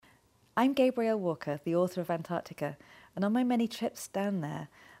I'm Gabrielle Walker, the author of Antarctica, and on my many trips down there,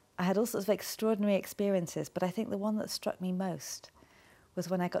 I had all sorts of extraordinary experiences, but I think the one that struck me most was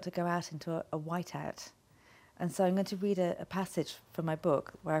when I got to go out into a whiteout. And so I'm going to read a passage from my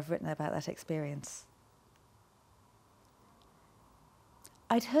book where I've written about that experience.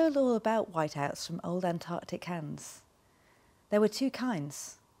 I'd heard all about whiteouts from old Antarctic hands. There were two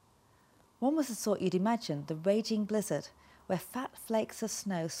kinds. One was the sort you'd imagine, the raging blizzard, where fat flakes of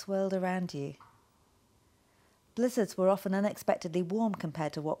snow swirled around you. Blizzards were often unexpectedly warm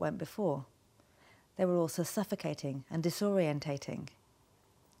compared to what went before. They were also suffocating and disorientating.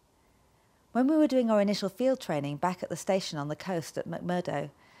 When we were doing our initial field training back at the station on the coast at McMurdo,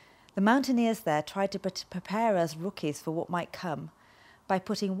 the mountaineers there tried to prepare us rookies for what might come by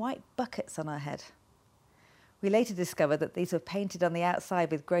putting white buckets on our head. We later discovered that these were painted on the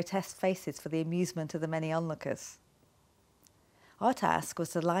outside with grotesque faces for the amusement of the many onlookers. Our task was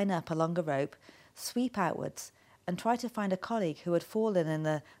to line up along a rope, sweep outwards, and try to find a colleague who had fallen in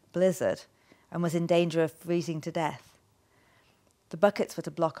the blizzard and was in danger of freezing to death. The buckets were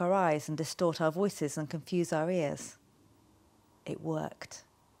to block our eyes and distort our voices and confuse our ears. It worked.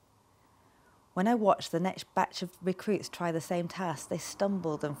 When I watched the next batch of recruits try the same task, they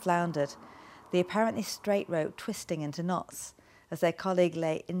stumbled and floundered, the apparently straight rope twisting into knots as their colleague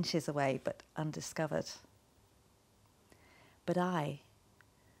lay inches away but undiscovered. But I'd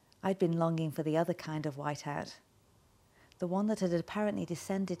been longing for the other kind of whiteout, the one that had apparently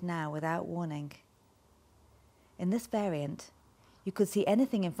descended now without warning. In this variant, you could see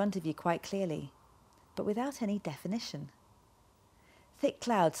anything in front of you quite clearly, but without any definition. Thick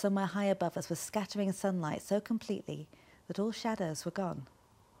clouds somewhere high above us were scattering sunlight so completely that all shadows were gone.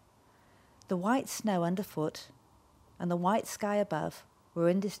 The white snow underfoot and the white sky above were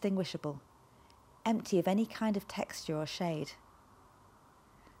indistinguishable, empty of any kind of texture or shade.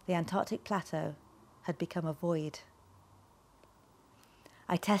 The Antarctic plateau had become a void.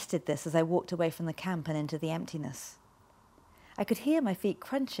 I tested this as I walked away from the camp and into the emptiness. I could hear my feet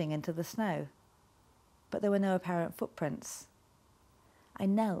crunching into the snow, but there were no apparent footprints. I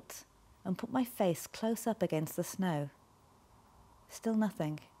knelt and put my face close up against the snow. Still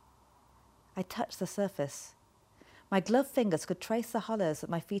nothing. I touched the surface. My gloved fingers could trace the hollows that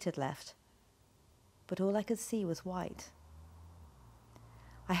my feet had left, but all I could see was white.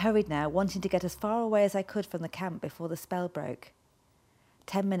 I hurried now, wanting to get as far away as I could from the camp before the spell broke.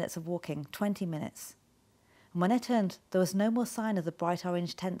 10 minutes of walking, 20 minutes. And when I turned, there was no more sign of the bright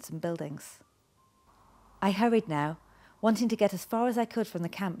orange tents and buildings. I hurried now, wanting to get as far as I could from the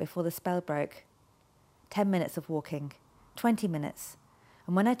camp before the spell broke. 10 minutes of walking, 20 minutes.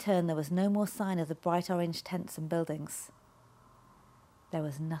 And when I turned, there was no more sign of the bright orange tents and buildings. There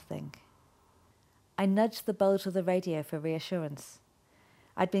was nothing. I nudged the bulge of the radio for reassurance.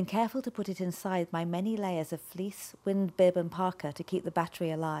 I'd been careful to put it inside my many layers of fleece, wind bib and parka to keep the battery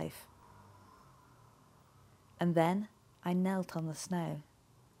alive. And then I knelt on the snow.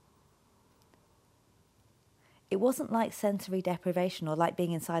 It wasn't like sensory deprivation or like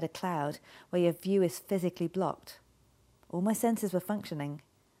being inside a cloud where your view is physically blocked. All my senses were functioning.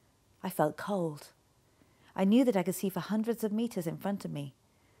 I felt cold. I knew that I could see for hundreds of meters in front of me.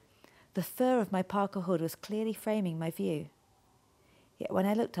 The fur of my parka hood was clearly framing my view. Yet when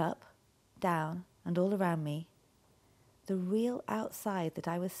I looked up, down, and all around me, the real outside that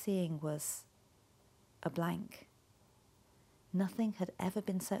I was seeing was a blank. Nothing had ever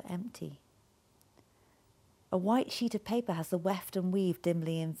been so empty. A white sheet of paper has the weft and weave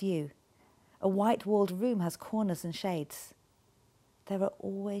dimly in view. A white-walled room has corners and shades. There are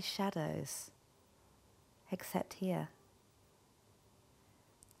always shadows, except here.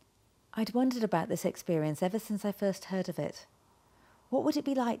 I'd wondered about this experience ever since I first heard of it. What would it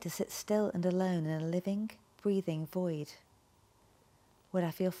be like to sit still and alone in a living, breathing void? Would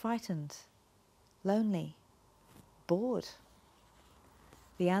I feel frightened, lonely, bored?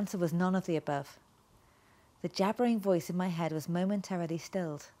 The answer was none of the above. The jabbering voice in my head was momentarily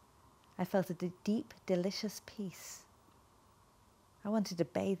stilled. I felt a deep, delicious peace. I wanted to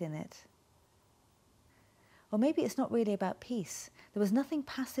bathe in it. Or maybe it's not really about peace. There was nothing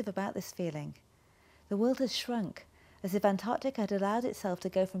passive about this feeling. The world had shrunk, as if Antarctica had allowed itself to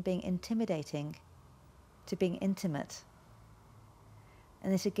go from being intimidating to being intimate.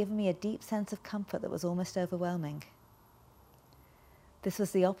 And it had given me a deep sense of comfort that was almost overwhelming. This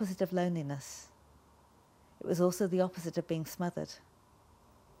was the opposite of loneliness. It was also the opposite of being smothered.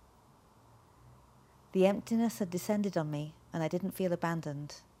 The emptiness had descended on me, and I didn't feel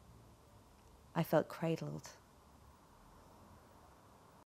abandoned. I felt cradled.